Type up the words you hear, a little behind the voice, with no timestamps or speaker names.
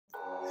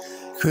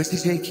Chrissy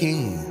J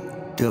King,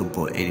 Dope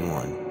Boy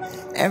 81.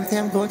 Everything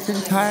I'm going to the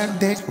entire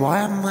bitch. Why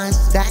am I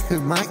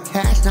stacking my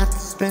cash? Not to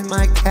spend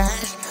my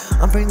cash.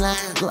 I'm bringing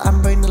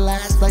the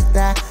last like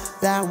that.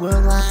 That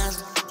will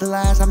last. The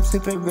last, I'm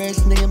super rich,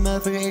 nigga,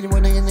 motherfucker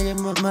 81, nigga,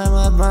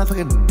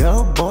 motherfucker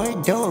dope boy.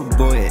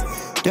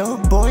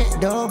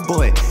 Dope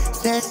boy.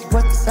 Says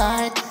what the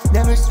side,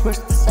 never switch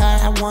the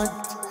side. I want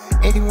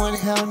 81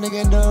 hell,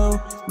 nigga,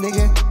 no,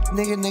 nigga.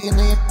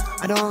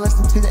 I don't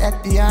listen to the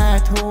FBI.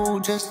 I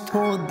just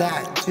told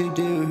that to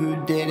do. Who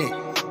did it?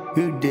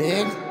 Who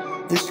did?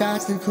 The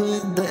shots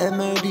include the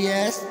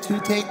MODS to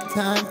take the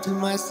time to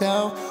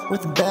myself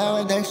with the bell,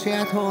 and actually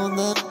I told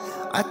them,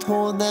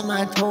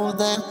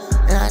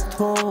 and I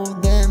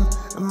told them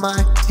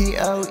my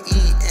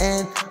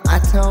TOEN.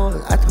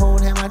 I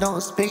told him I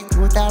don't speak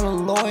without a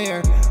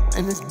lawyer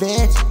in this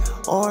bitch,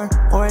 or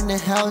in the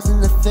house,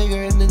 in the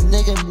figure, in the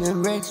nigga,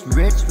 rich,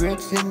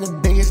 and the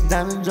biggest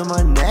diamonds on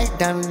my neck,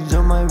 diamonds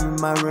on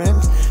my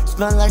rims.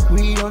 Smell like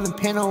weed on the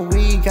panel,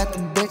 weed. Got the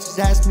bitches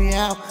ask me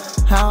out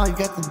how I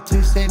got them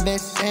to say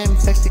bitch, same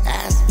sexy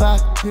ass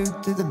fuck to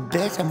the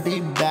bitch. I'm be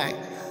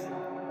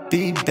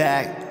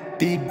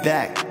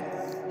back.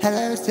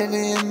 Hello,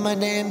 sending my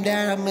name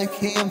down. I'm a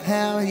king of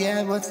hell.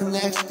 Yeah, what's the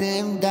next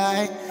name?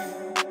 Die.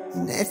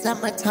 It's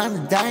not my time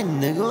to die,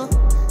 nigga.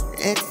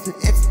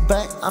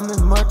 But I'm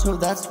immortal,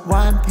 that's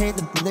why I'm paid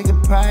the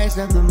nigga price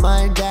of the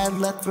mind. Dad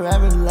left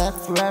forever,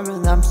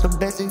 and I'm so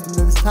busy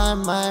this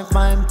time. I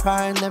find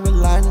pride, never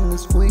lining the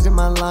squeeze of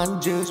my lime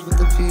juice with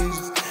the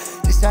fuse.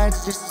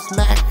 Decides just to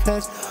smack,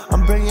 cause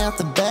I'm bringing out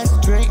the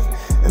best drink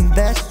and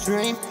best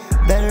dream.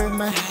 Better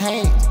my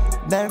hate.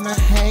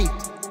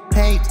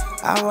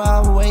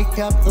 I'll wake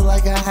up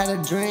like I had a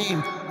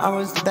dream. I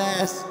was the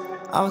best,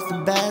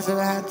 and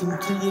I had to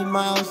 2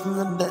 miles in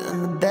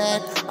the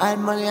bed. I had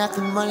money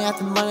after money.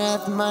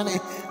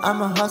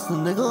 I'm a hustler,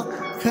 nigga.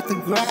 Cut the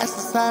grass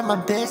inside my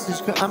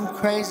business, I'm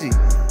crazy.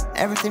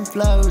 Everything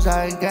flows,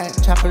 I got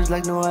choppers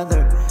like no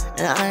other.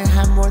 And I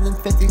have more than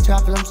 50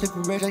 choppers, I'm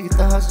super rich. I get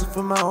the hustle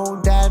from my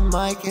old dad,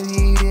 Mike, and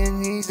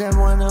he said,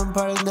 "One, I'm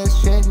part of this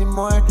shit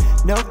anymore."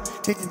 Nope,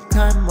 take the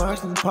time,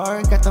 marks in the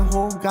park. Got the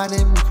whole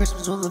goddamn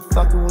Christmas on the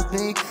fucking with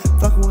me.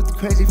 Fucking with the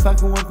crazy,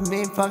 fucking with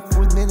me,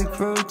 the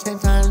crew. 10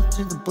 times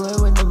to the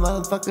blue and the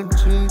motherfucking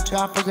 2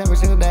 choppers every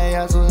single day.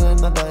 Hustling in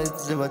my butt,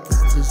 this is what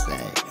this is to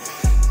say.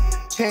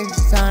 Change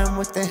the time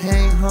with the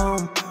hang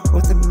home,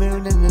 with the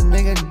moon and the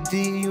nigga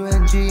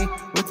DUNG,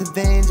 with the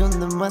veins on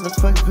the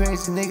motherfucking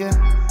crazy nigga,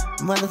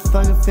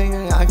 motherfucking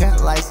finger. I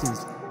got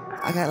license,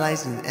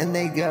 and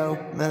they go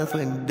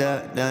motherfucking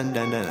done.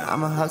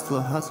 I'm a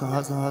hustler.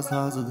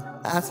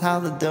 That's how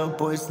the dope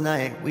boys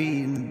night.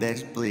 We in the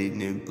bitch bleed,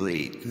 new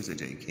bleed, cause I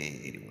can't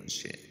 81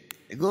 shit.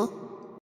 You go?